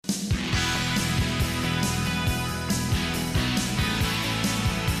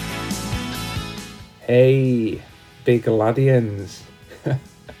Hey, big laddians.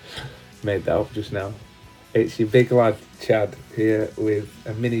 Made that up just now. It's your big lad Chad here with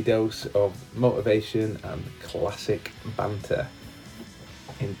a mini dose of motivation and classic banter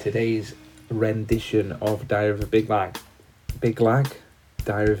in today's rendition of Diary of a Big Lag. Big Lag?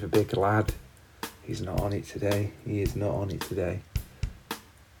 Diary of a Big Lad. He's not on it today. He is not on it today.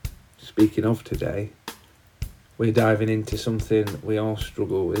 Speaking of today, we're diving into something we all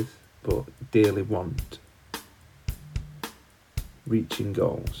struggle with but dearly want. Reaching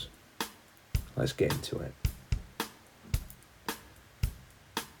goals. Let's get into it.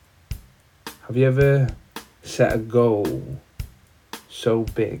 Have you ever set a goal so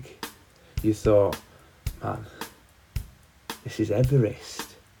big you thought, man, this is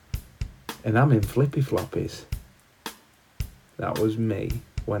Everest and I'm in flippy floppies? That was me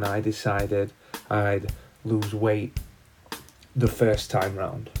when I decided I'd lose weight the first time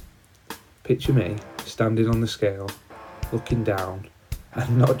round. Picture me standing on the scale, looking down,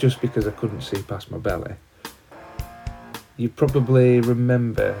 and not just because I couldn't see past my belly. You probably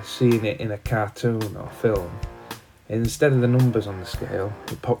remember seeing it in a cartoon or film. Instead of the numbers on the scale,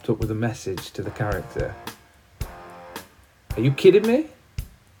 it popped up with a message to the character. Are you kidding me?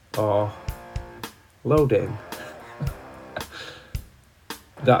 Or loading.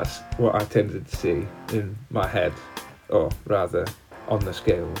 That's what I tended to see in my head, or rather on the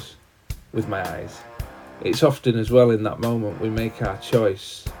scales, with my eyes. It's often as well in that moment we make our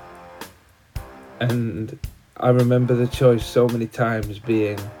choice, and I remember the choice so many times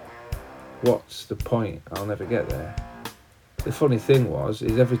being, what's the point? I'll never get there. The funny thing is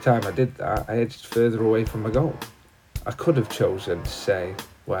every time I did that, I edged further away from my goal. I could have chosen to say,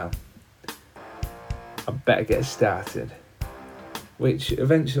 well, I better get started, which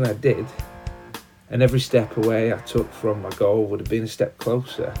eventually I did, and every step away I took from my goal would have been a step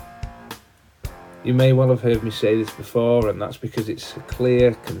closer. You may well have heard me say this before, and that's because it's a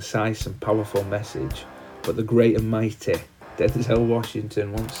clear, concise and powerful message, but the great and mighty Denzel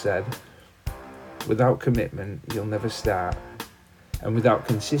Washington once said, without commitment you'll never start, and without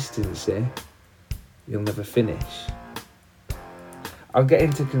consistency you'll never finish. I'll get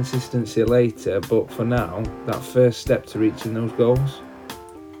into consistency later, but for now, that first step to reaching those goals,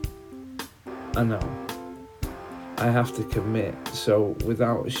 I know I have to commit. So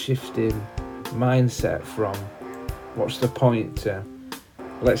without shifting mindset from what's the point to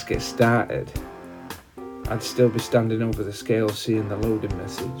let's get started, I'd still be standing over the scale seeing the loading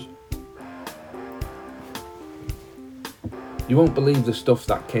message. You won't believe the stuff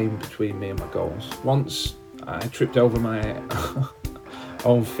that came between me and my goals. Once I tripped over my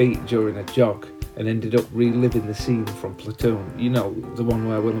own feet during a jog and ended up reliving the scene from Platoon. You know, the one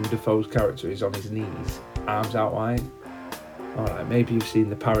where Willem Dafoe's character is on his knees, arms out wide. Alright, maybe you've seen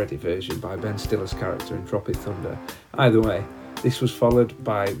the parody version by Ben Stiller's character in Tropic Thunder. Either way, this was followed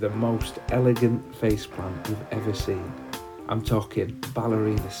by the most elegant faceplant you've ever seen. I'm talking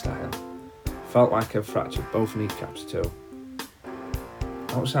ballerina style. Felt like I'd fractured both kneecaps too.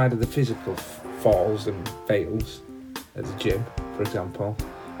 Outside of the physical falls and fails at the gym, for example,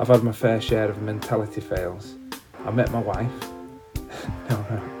 I've had my fair share of mentality fails. I met my wife. No,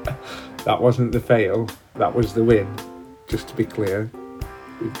 that wasn't the fail, that was the win, just to be clear,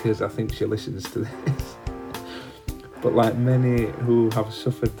 because I think she listens to this. But like many who have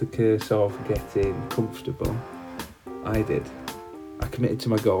suffered the curse of getting comfortable, I did. I committed to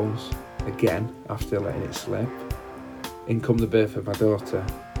my goals, again, after letting it slip. In come the birth of my daughter,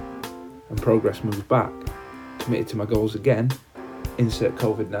 and progress moved back. Committed to my goals again, insert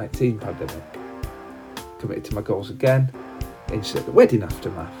COVID-19 pandemic. Committed to my goals again, insert the wedding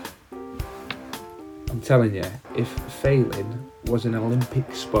aftermath. I'm telling you, if failing was an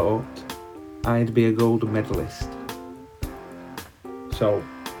Olympic sport, I'd be a gold medalist. So,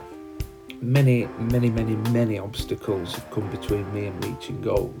 many obstacles have come between me and reaching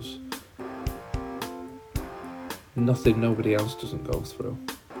goals. Nothing nobody else doesn't go through.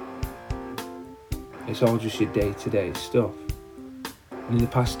 It's all just your day-to-day stuff. And in the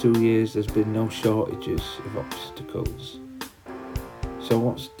past 2 years, there's been no shortages of obstacles. So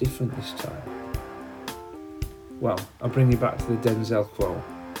what's different this time? Well, I'll bring you back to the Denzel quote.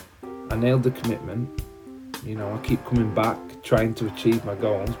 I nailed the commitment. You know, I keep coming back, trying to achieve my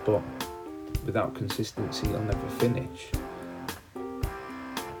goals, but without consistency, I'll never finish.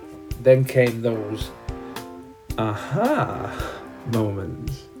 Then came those aha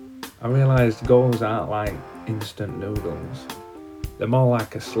moments. I realised goals aren't like instant noodles. They're more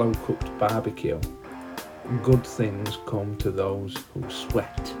like a slow-cooked barbecue. Good things come to those who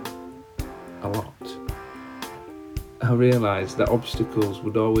sweat a lot. I realised that obstacles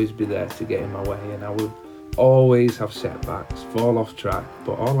would always be there to get in my way, and I would always have setbacks, fall off track,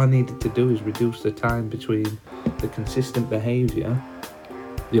 but all I needed to do is reduce the time between the consistent behaviour,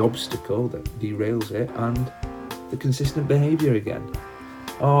 the obstacle that derails it, and the consistent behaviour again.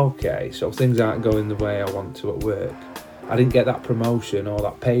 Okay, so things aren't going the way I want to at work. I didn't get that promotion or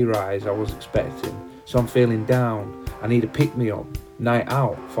that pay rise I was expecting, so I'm feeling down. I need a pick-me-up, night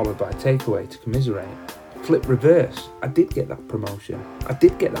out, followed by a takeaway to commiserate. Flip reverse, I did get that promotion, I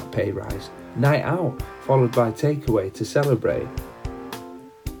did get that pay rise, night out, followed by takeaway to celebrate.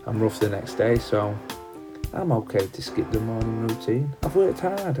 I'm rough the next day, so I'm okay to skip the morning routine. I've worked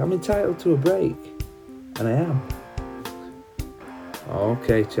hard, I'm entitled to a break, and I am.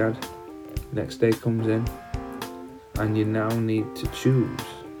 Okay, Chad, next day comes in, and you now need to choose.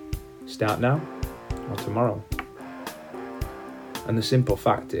 Start now or tomorrow. And the simple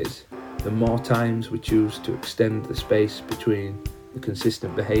fact is, the more times we choose to extend the space between the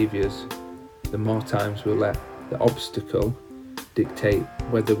consistent behaviours, the more times we'll let the obstacle dictate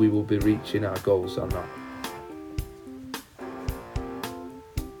whether we will be reaching our goals or not.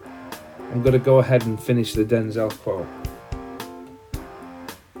 I'm going to go ahead and finish the Denzel quote.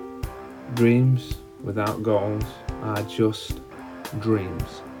 Dreams without goals are just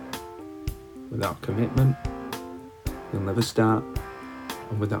dreams. Without commitment, you'll never start.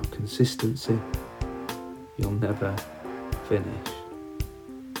 And without consistency, you'll never finish.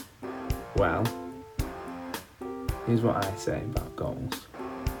 Well, here's what I say about goals.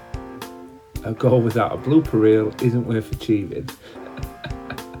 A goal without a blooper reel isn't worth achieving.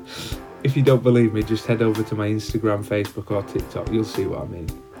 If you don't believe me, just head over to my Instagram, Facebook or TikTok. You'll see what I mean.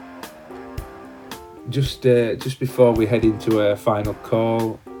 Just before we head into a final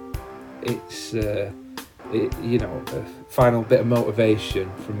call, it's a final bit of motivation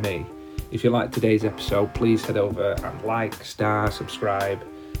from me. If you like today's episode, please head over and like, subscribe.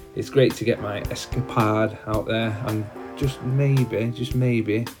 It's great to get my escapade out there, and just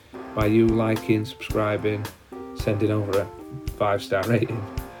maybe by you liking, subscribing, sending over a 5-star rating,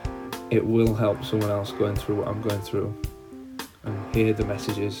 it will help someone else going through what I'm going through and hear the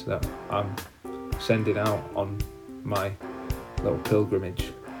messages that I'm sending out on my little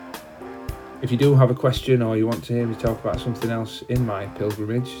pilgrimage. If you do have a question or you want to hear me talk about something else in my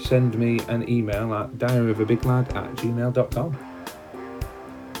pilgrimage, send me an email at diaryofabiglad@gmail.com.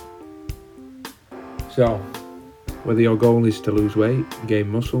 So, whether your goal is to lose weight, gain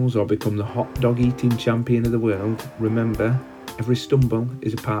muscles, or become the hot dog eating champion of the world, remember, every stumble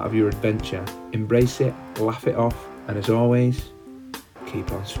is a part of your adventure. Embrace it, laugh it off, and as always,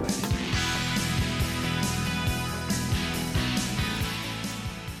 keep on sweating.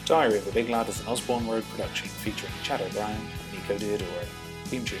 Diary of a Big Lad is an Osborne Road production featuring Chad O'Brien and Nico Diodoro.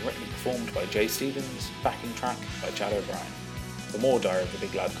 Theme tune written and performed by Jay Stevens, backing track by Chad O'Brien. For more Diary of a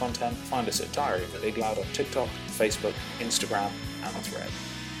Big Lad content, find us at Diary of a Big Lad on TikTok, Facebook, Instagram and Thread.